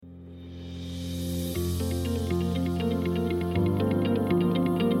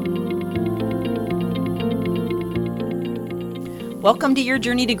Welcome to Your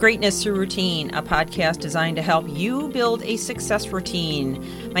Journey to Greatness Through Routine, a podcast designed to help you build a success routine.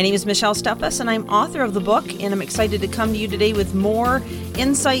 My name is Michelle Steffes, and I'm author of the book, and I'm excited to come to you today with more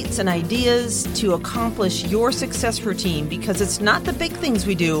insights and ideas to accomplish your success routine, because it's not the big things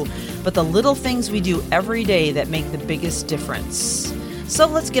we do, but the little things we do every day that make the biggest difference. So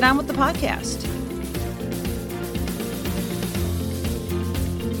let's get on with the podcast.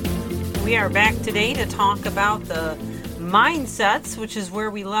 We are back today to talk about the mindsets, which is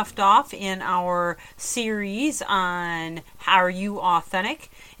where we left off in our series on How Are You Authentic?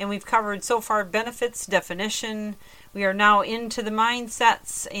 And we've covered so far benefits, definition. We are now into the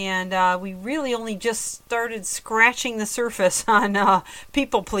mindsets, and we really only just started scratching the surface on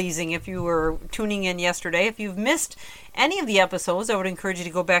people pleasing. If you were tuning in yesterday, if you've missed any of the episodes, I would encourage you to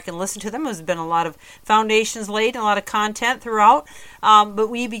go back and listen to them. There's been a lot of foundations laid and a lot of content throughout. But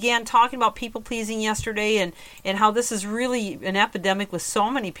we began talking about people pleasing yesterday and how this is really an epidemic with so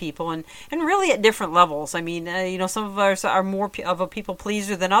many people and really at different levels. I mean, some of us are more of a people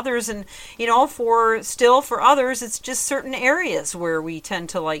pleaser than others. And, for others, it's just certain areas where we tend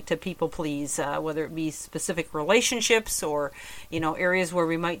to like to people please, whether it be specific relationships or, areas where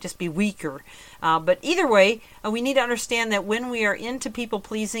we might just be weaker. But either way, we need to understand that when we are into people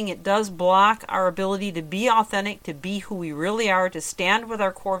pleasing, it does block our ability to be authentic, to be who we really are, to stand with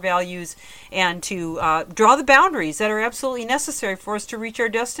our core values, and to draw the boundaries that are absolutely necessary for us to reach our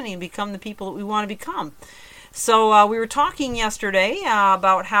destiny and become the people that we want to become. So we were talking yesterday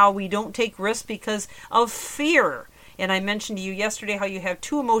about how we don't take risks because of fear. And I mentioned to you yesterday how you have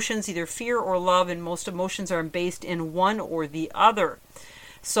two emotions, either fear or love, and most emotions are based in one or the other.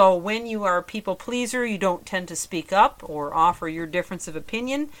 So when you are a people pleaser, you don't tend to speak up or offer your difference of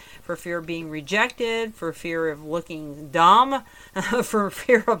opinion for fear of being rejected, for fear of looking dumb, for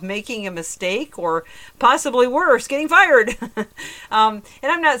fear of making a mistake, or possibly worse, getting fired. And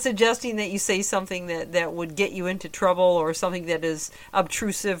I'm not suggesting that you say something that would get you into trouble or something that is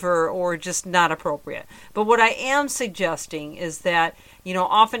obtrusive or just not appropriate. But what I am suggesting is that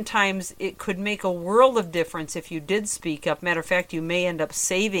oftentimes it could make a world of difference if you did speak up. Matter of fact, you may end up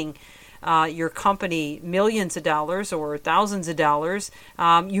saving your company millions of dollars or thousands of dollars.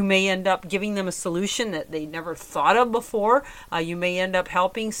 You may end up giving them a solution that they never thought of before. You may end up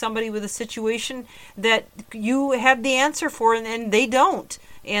helping somebody with a situation that you have the answer for and they don't.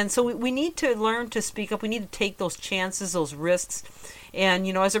 And so we need to learn to speak up. We need to take those chances, those risks. And,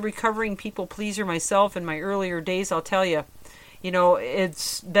 as a recovering people pleaser myself in my earlier days, I'll tell you,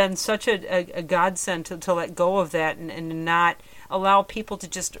 it's been such a godsend to let go of that and not allow people to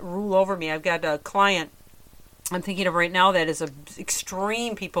just rule over me. I've got a client I'm thinking of right now that is an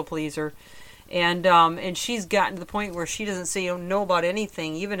extreme people pleaser, and she's gotten to the point where she doesn't say no about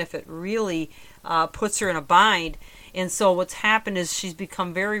anything, even if it really puts her in a bind. And so what's happened is she's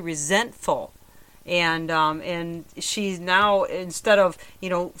become very resentful, and she's now, instead of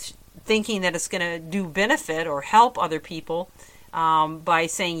thinking that it's going to do benefit or help other people by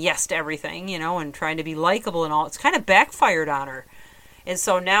saying yes to everything, and trying to be likable and all, it's kind of backfired on her. And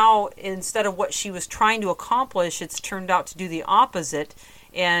so now, instead of what she was trying to accomplish, it's turned out to do the opposite.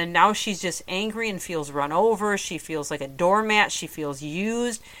 And now she's just angry and feels run over. She feels like a doormat. She feels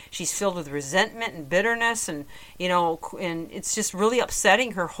used. She's filled with resentment and bitterness, and it's just really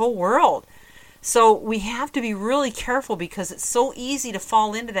upsetting her whole world. So we have to be really careful, because it's so easy to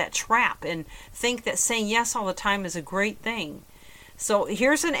fall into that trap and think that saying yes all the time is a great thing. So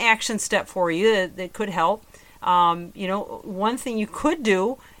here's an action step for you that could help. One thing you could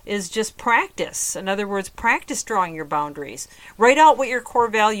do is just practice. In other words, practice drawing your boundaries. Write out what your core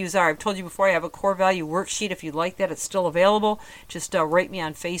values are. I've told you before, I have a core value worksheet. If you'd like that, it's still available. Just write me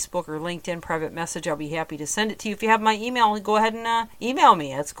on Facebook or LinkedIn, private message. I'll be happy to send it to you. If you have my email, go ahead and email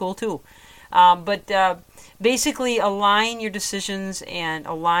me. That's cool too. But basically align your decisions and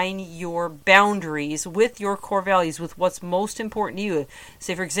align your boundaries with your core values, with what's most important to you.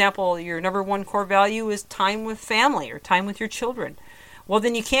 Say, for example, your number one core value is time with family or time with your children. Well,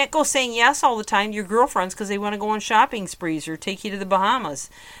 then you can't go saying yes all the time to your girlfriends because they want to go on shopping sprees or take you to the Bahamas.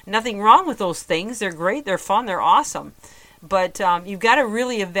 Nothing wrong with those things. They're great. They're fun. They're awesome. But you've got to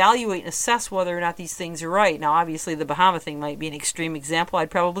really evaluate and assess whether or not these things are right. Now, obviously, the Bahama thing might be an extreme example.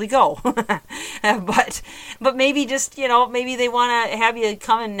 I'd probably go. but maybe just, maybe they want to have you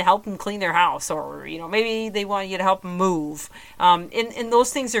come and help them clean their house, or, maybe they want you to help them move. And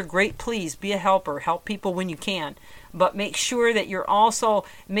those things are great. Please be a helper. Help people when you can. But make sure that you're also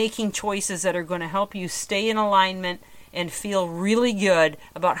making choices that are going to help you stay in alignment and feel really good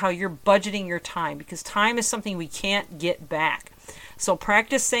about how you're budgeting your time, because time is something we can't get back. So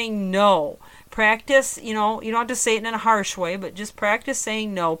practice saying no. Practice, you don't have to say it in a harsh way, but just practice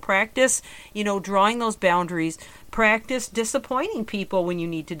saying no. Practice, drawing those boundaries. Practice disappointing people when you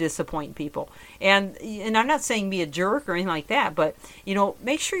need to disappoint people. And I'm not saying be a jerk or anything like that, but,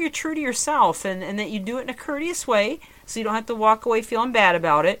 make sure you're true to yourself and that you do it in a courteous way so you don't have to walk away feeling bad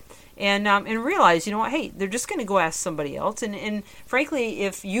about it. And realize, hey, they're just going to go ask somebody else. And frankly,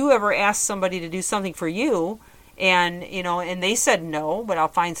 if you ever ask somebody to do something for you, and they said no, but I'll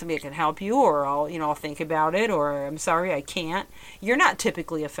find somebody that can help you, or I'll think about it, or I'm sorry, I can't. You're not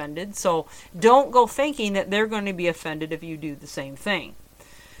typically offended, so don't go thinking that they're going to be offended if you do the same thing.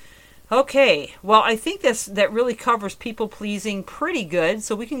 Okay, well, I think that really covers people pleasing pretty good,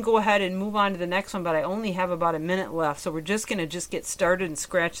 so we can go ahead and move on to the next one, but I only have about a minute left, so we're just going to get started and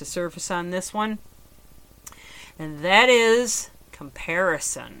scratch the surface on this one. And that is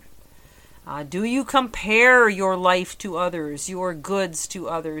comparison. Do you compare your life to others, your goods to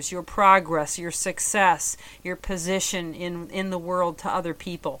others, your progress, your success, your position in the world to other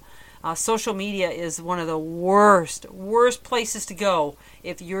people? Social media is one of the worst places to go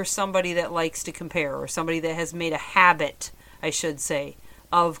if you're somebody that likes to compare, or somebody that has made a habit, I should say,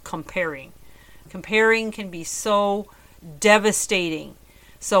 of comparing. Comparing can be so devastating.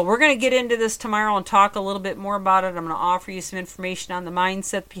 So we're going to get into this tomorrow and talk a little bit more about it. I'm going to offer you some information on the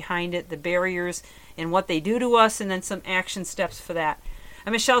mindset behind it, the barriers, and what they do to us, and then some action steps for that.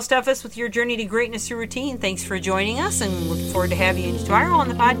 I'm Michelle Steffes with Your Journey to Greatness Through Routine. Thanks for joining us, and look forward to having you tomorrow on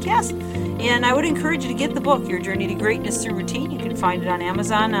the podcast. And I would encourage you to get the book, Your Journey to Greatness Through Routine. You can find it on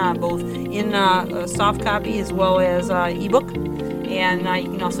Amazon, both in soft copy as well as ebook. And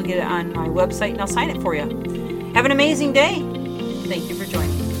you can also get it on my website, and I'll sign it for you. Have an amazing day. Thank you for joining.